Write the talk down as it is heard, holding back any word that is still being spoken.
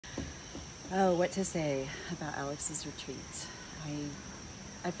Oh, what to say about Alex's retreat.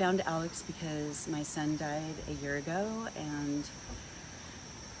 I found Alex because my son died a year ago, and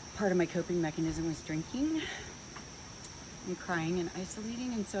part of my coping mechanism was drinking and crying and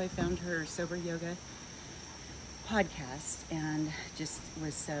isolating, and so I found her sober yoga podcast and just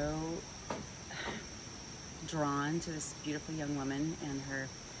was so drawn to this beautiful young woman and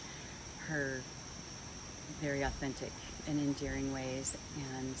her very authentic and endearing ways.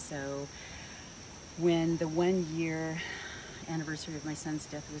 And so when the 1 year anniversary of my son's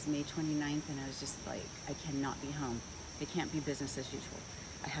death was May 29th, and I was just like, I cannot be home. It can't be business as usual.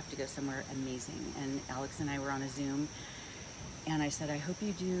 I have to go somewhere amazing. And Alex and I were on a Zoom, and I said, I hope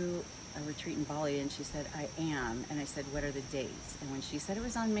you do a retreat in Bali. And she said, I am. And I said, what are the dates? And when she said it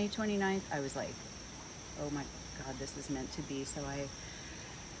was on May 29th, I was like, oh my God, this is meant to be. So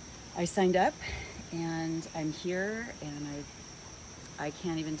I signed up, and I'm here, and I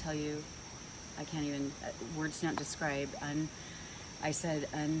can't even tell you, I can't even, words don't describe. I said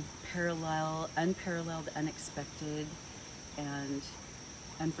unparalleled, unexpected, and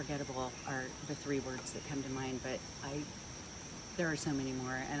unforgettable are the three words that come to mind, but there are so many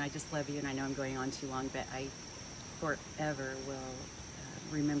more, and I just love you, and I know I'm going on too long, but I forever will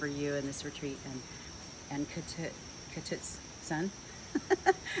remember you in this retreat, and Katut's son,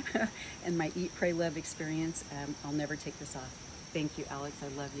 and my Eat, Pray, Love experience. I'll never take this off. Thank you, Alex. I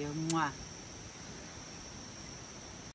love you. Mwah.